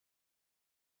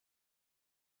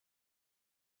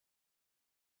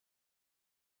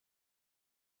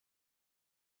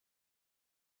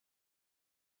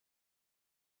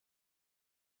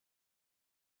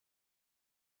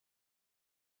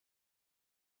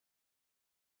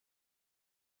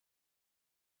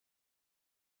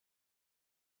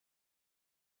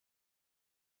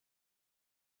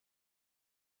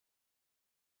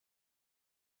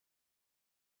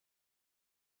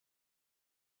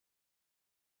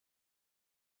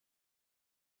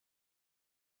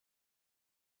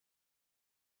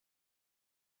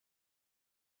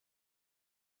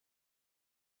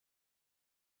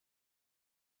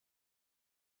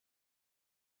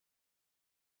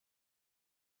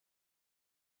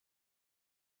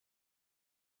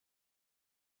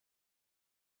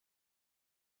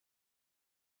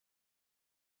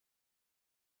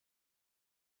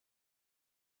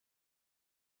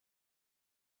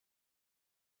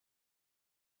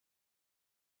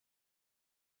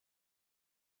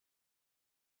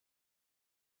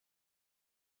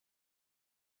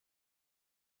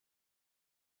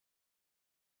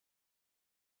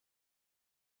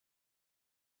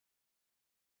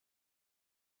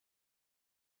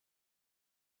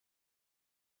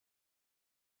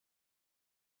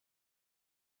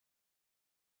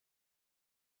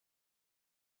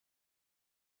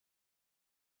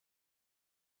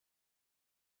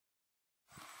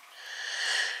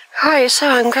Right, so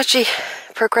I'm gradually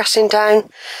progressing down.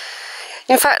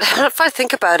 In fact, if I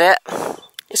think about it,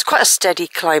 it's quite a steady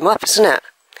climb up, isn't it?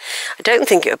 I don't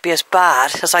think it would be as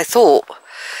bad as I thought.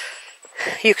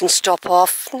 You can stop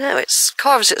off. No, it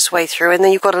carves its way through, and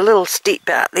then you've got a little steep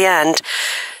bit at the end.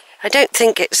 I don't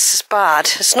think it's as bad.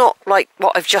 It's not like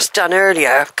what I've just done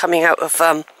earlier, coming out of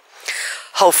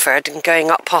Holford and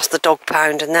going up past the dog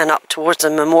pound and then up towards the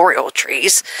memorial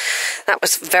trees. That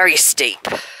was very steep.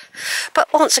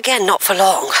 But once again, not for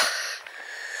long.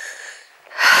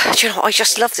 Do you know what? I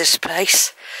just love this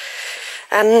place.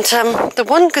 And the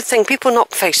one good thing, people knock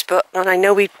Facebook, and I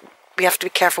know we have to be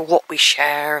careful what we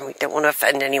share, and we don't want to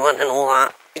offend anyone and all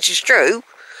that, which is true.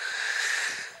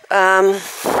 But,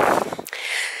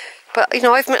 you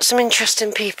know, I've met some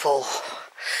interesting people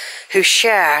who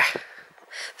share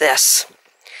this.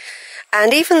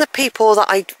 And even the people that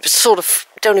I sort of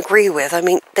don't agree with, I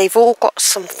mean, they've all got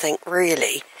something,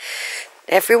 really.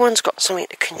 Everyone's got something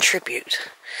to contribute.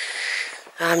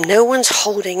 No one's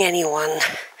holding anyone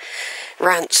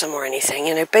ransom or anything.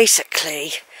 You know,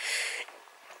 basically,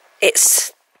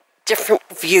 it's different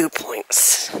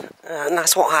viewpoints, and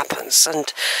that's what happens.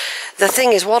 And the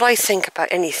thing is, what I think about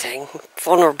anything,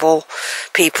 vulnerable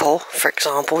people, for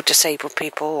example, disabled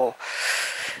people, or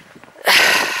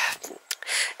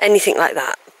anything like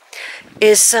that,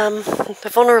 is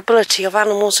the vulnerability of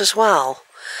animals as well.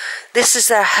 This is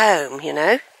their home, you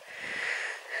know,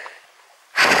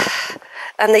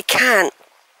 and they can't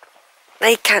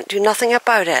do nothing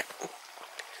about it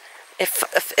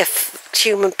if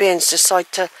human beings decide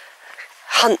to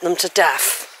hunt them to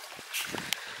death.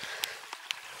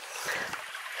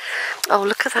 Oh,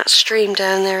 look at that stream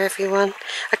down there, everyone.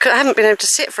 I haven't been able to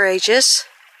sit for ages.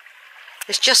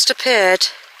 It's just appeared.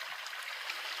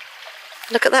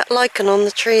 Look at that lichen on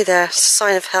the tree there. It's a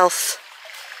sign of health.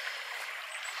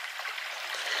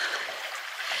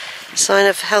 Sign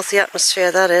of healthy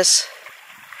atmosphere, that is.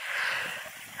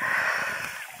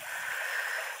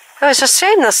 Oh, it's a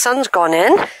shame the sun's gone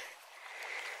in.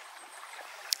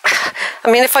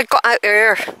 I mean, if I got out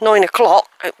here 9 o'clock,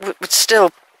 it would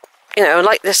still, you know,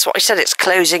 like this, what I said, it's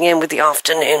closing in with the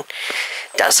afternoon.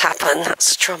 It does happen, that's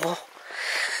the trouble.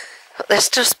 But there's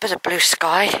just a bit of blue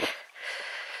sky.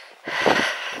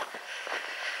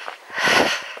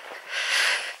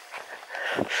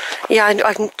 Yeah,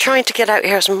 I'm trying to get out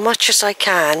here as much as I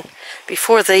can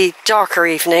before the darker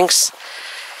evenings.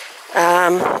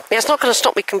 Yeah, it's not going to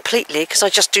stop me completely because I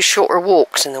just do shorter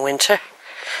walks in the winter.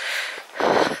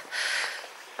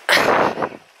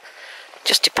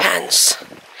 Just depends.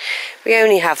 We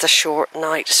only have the short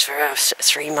nights for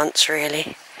 3 months,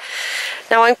 really.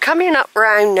 Now I'm coming up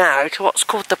round now to what's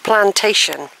called the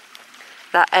Plantation,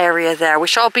 that area there,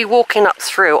 which I'll be walking up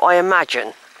through, I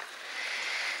imagine.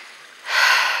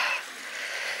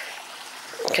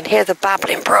 You can hear the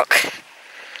babbling brook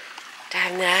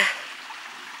down there.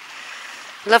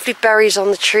 Lovely berries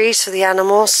on the trees for the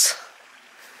animals.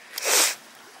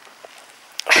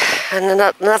 And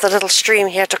another little stream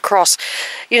here to cross.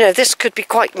 You know, this could be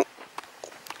quite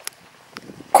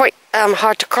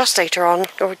hard to cross later on,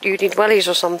 or you need wellies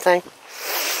or something.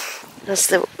 As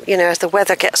the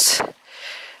weather gets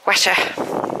wetter.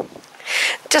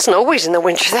 It doesn't always in the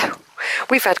winter though.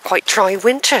 We've had quite dry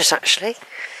winters actually.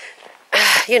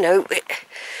 You know,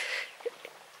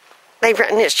 they've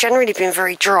written it's generally been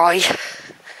very dry.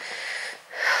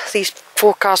 These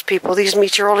forecast people, these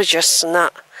meteorologists and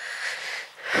that.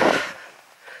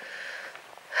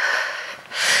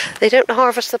 They don't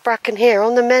harvest the bracken here.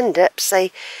 On the Mendips,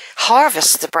 they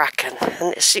harvest the bracken,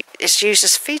 and it's used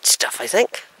as feedstuff, I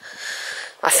think.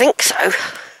 I think so.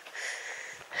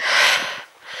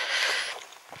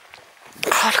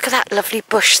 Oh, look at that lovely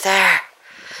bush there.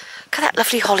 Look at that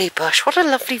lovely holly bush. What a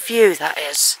lovely view that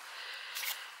is.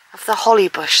 Of the holly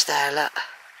bush there, look.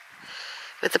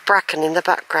 With the bracken in the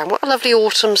background. What a lovely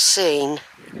autumn scene.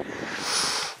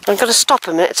 I'm going to stop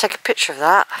a minute and take a picture of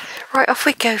that. Right, off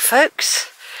we go, folks.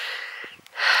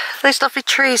 Those lovely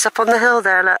trees up on the hill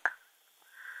there, look.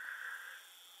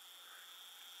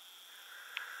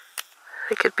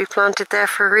 They could be planted there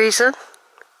for a reason.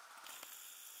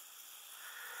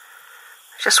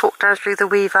 Just walked down through the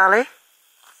wee valley.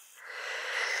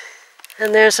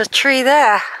 And there's a tree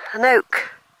there, an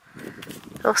oak.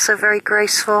 Also very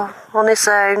graceful on its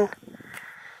own,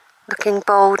 looking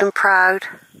bold and proud.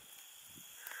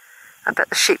 I bet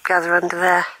the sheep gather under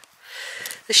there.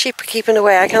 The sheep are keeping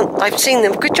away. I've seen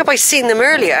them. Good job I seen them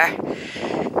earlier.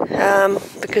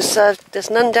 Because there's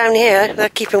none down here. They're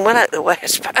keeping well out of the way, I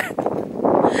suppose.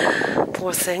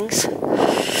 Poor things.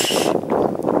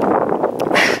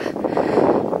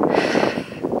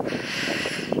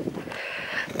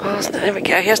 there we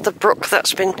go. Here's the brook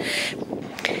that's been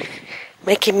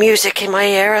making music in my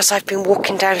ear as I've been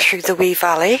walking down through the wee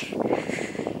valley.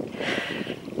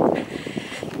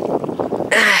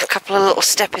 A couple of little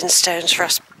stepping stones for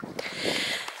us.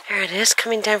 There it is,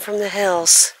 coming down from the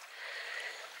hills.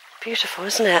 Beautiful,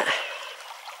 isn't it?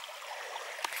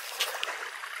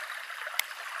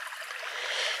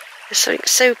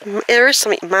 There is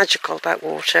something magical about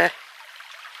water.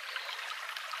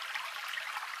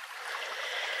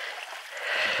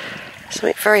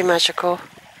 Something very magical.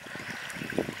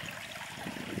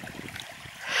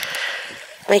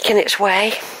 Making its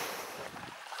way.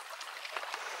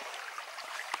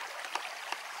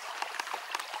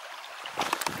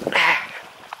 There.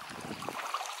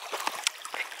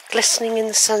 Glistening in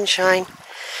the sunshine.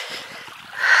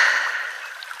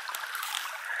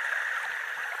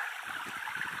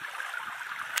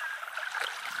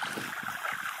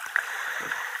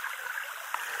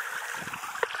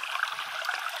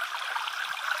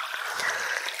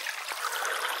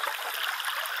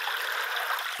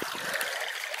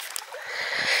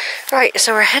 Right,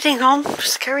 so we're heading on,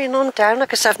 just carrying on down.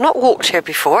 Like I said, I've not walked here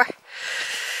before.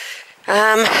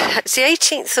 It's the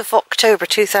 18th of October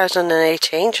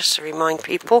 2018, just to remind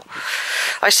people.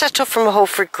 I set off from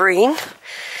Holford Green.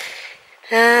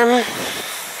 I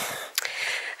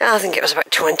think it was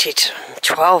about 20 to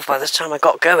 12 by the time I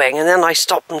got going, and then I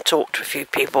stopped and talked to a few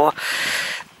people,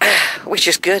 which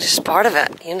is good, it's part of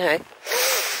it, you know,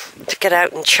 to get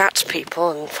out and chat to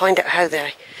people and find out how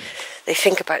they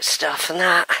think about stuff and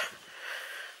that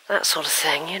sort of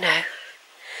thing, you know.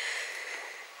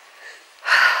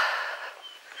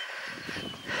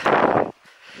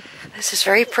 This is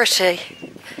very pretty.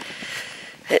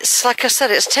 It's like I said,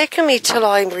 it's taken me till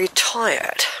I'm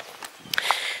retired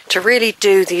to really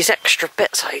do these extra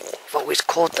bits, I've always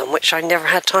called them, which I never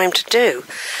had time to do.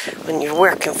 When you're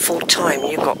working full time,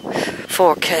 you've got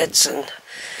 4 kids and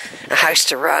a house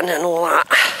to run and all that.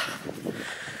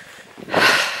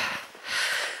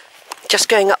 Just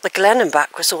going up the glen and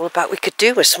back was all about we could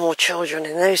do with small children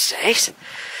in those days.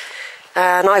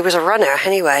 And I was a runner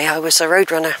anyway, I was a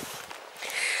road runner.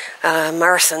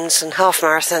 Marathons and half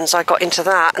marathons, I got into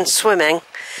that, and swimming.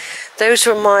 Those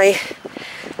were my,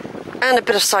 and a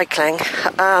bit of cycling.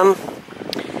 And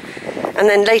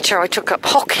then later I took up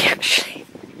hockey actually.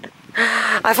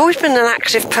 I've always been an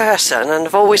active person and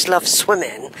I've always loved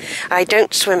swimming. I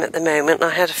don't swim at the moment.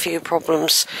 I had a few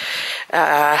problems,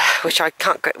 which I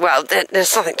can't go, well,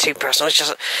 there's nothing too personal. It's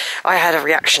just I had a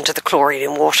reaction to the chlorine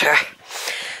in water.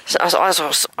 So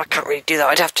I can't really do that.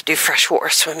 I'd have to do freshwater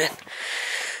swimming.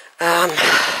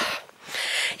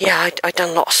 Yeah, I'd done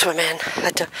a lot of swimming.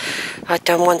 I'd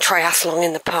done one triathlon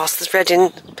in the past. There's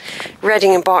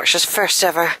Reading in Berkshire's first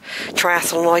ever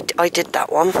triathlon. I did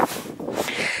that one.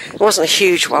 It wasn't a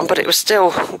huge one, but it was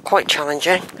still quite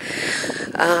challenging.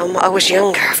 I was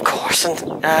younger, of course,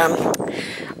 and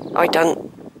I'd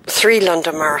done 3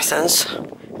 London marathons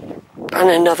and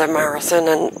another marathon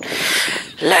and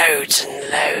loads and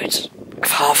loads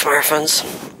of half marathons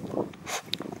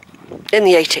in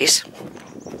the 80s.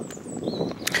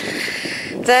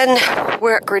 Then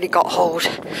work really got hold.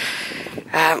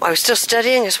 I was still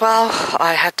studying as well.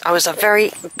 I was a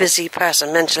very busy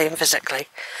person, mentally and physically.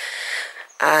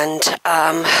 And I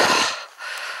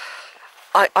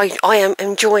am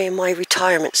enjoying my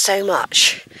retirement so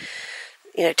much.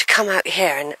 You know, to come out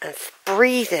here and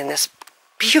breathe in this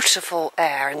beautiful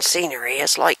air and scenery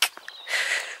is like,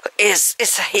 is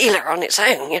a healer on its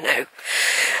own, you know.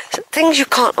 Things you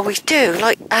can't always do,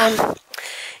 like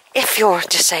if you're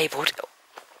disabled,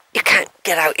 you can't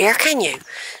get out here, can you?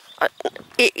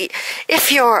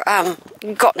 If you're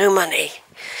got no money,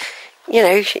 you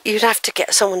know, you'd have to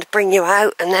get someone to bring you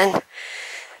out, and then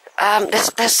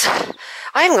there's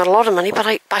I haven't got a lot of money,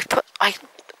 but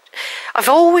I've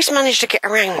always managed to get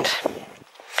around,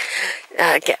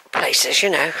 get places, you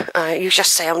know. You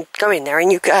just say I'm going there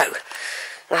and you go.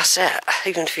 That's it,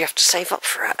 even if you have to save up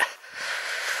for it.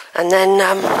 And then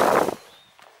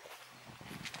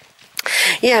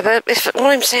yeah, but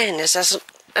what I'm saying is,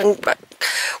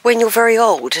 when you're very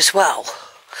old as well,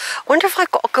 I wonder if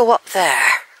I've got to go up there.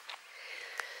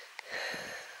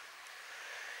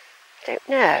 Don't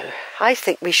know. I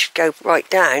think we should go right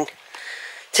down.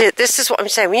 This is what I'm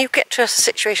saying. When you get to a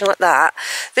situation like that,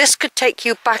 this could take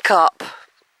you back up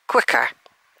quicker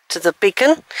to the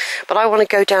beacon, but I want to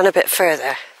go down a bit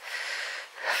further,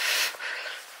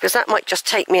 because that might just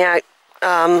take me out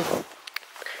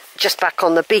just back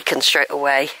on the beacon straight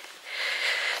away.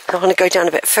 I want to go down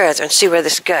a bit further and see where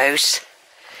this goes.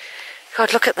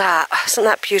 God, look at that. Isn't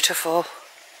that beautiful?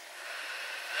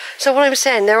 So what I'm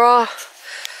saying, there are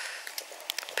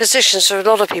positions for a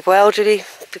lot of people, elderly,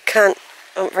 who aren't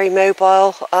very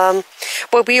mobile.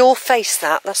 Well, we all face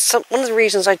that. That's one of the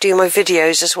reasons I do my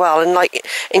videos as well, and like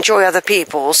enjoy other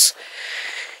people's.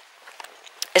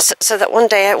 Is so that one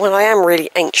day when I am really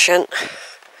ancient,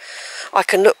 I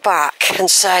can look back and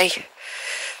say,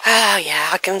 "Oh yeah,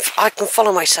 I can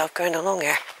follow myself going along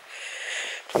here."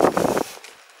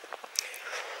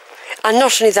 And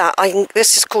not only that,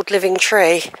 this is called Living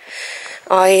Tree.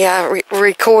 I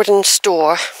record and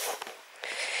store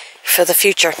for the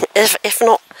future. If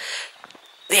not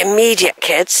the immediate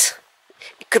kids,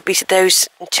 it could be those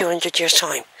in 200 years'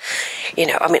 time. You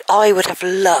know, I mean, I would have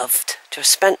loved to have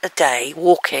spent a day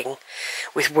walking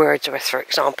with Wordsworth, for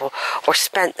example, or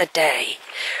spent a day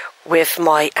with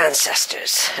my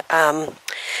ancestors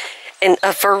in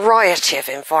a variety of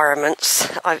environments,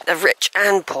 rich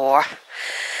and poor.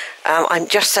 I'm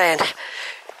just saying,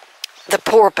 the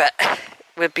poor bit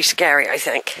would be scary, I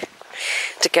think,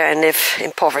 to go and live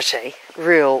in poverty,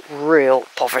 real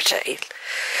poverty.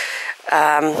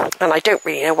 And I don't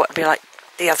really know what it'd be like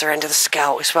the other end of the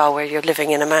scale as well, where you're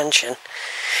living in a mansion.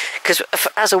 Because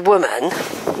as a woman,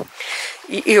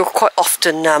 you're quite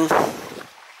often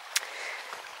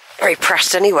very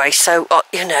pressed anyway, so,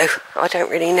 you know, I don't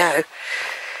really know.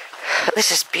 But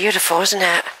this is beautiful, isn't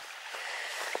it?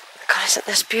 God, isn't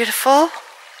this beautiful?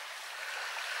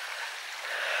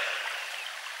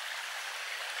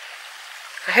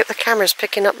 I hope the camera's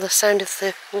picking up the sound of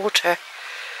the water.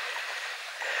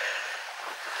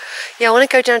 Yeah, I want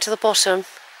to go down to the bottom.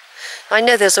 I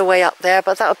know there's a way up there,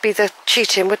 but that would be the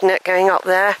cheating, wouldn't it, going up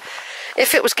there?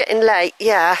 If it was getting late,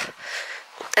 yeah.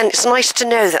 And it's nice to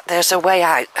know that there's a way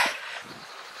out.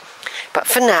 But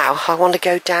for now, I want to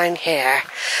go down here.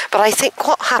 But I think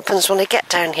what happens when I get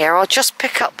down here, I'll just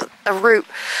pick up a route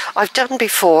I've done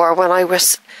before when I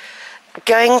was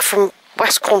going from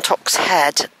West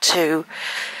Quantoxhead to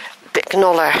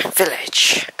Bicknoller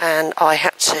village. And I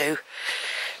had to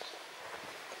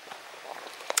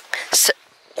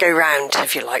go round,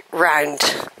 if you like,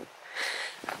 round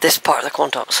this part of the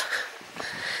Quantox.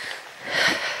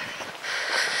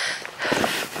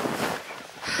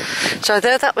 So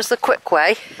though that was the quick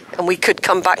way, and we could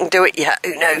come back and do it yet,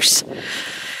 who knows?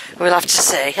 We'll have to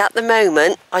see. At the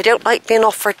moment, I don't like being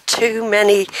offered too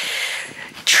many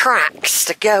tracks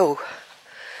to go,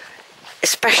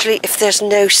 especially if there's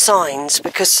no signs,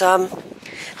 because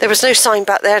there was no sign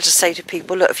back there to say to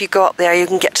people, look, if you go up there, you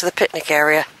can get to the picnic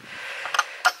area.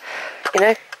 You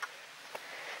know?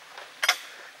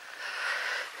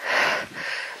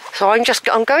 So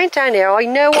I'm going down here. I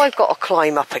know I've got to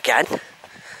climb up again.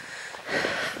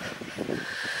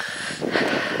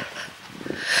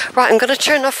 Right, I'm going to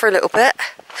turn off for a little bit,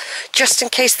 just in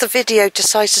case the video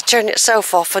decides to turn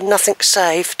itself off and nothing's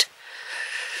saved.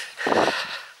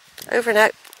 Over and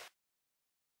out.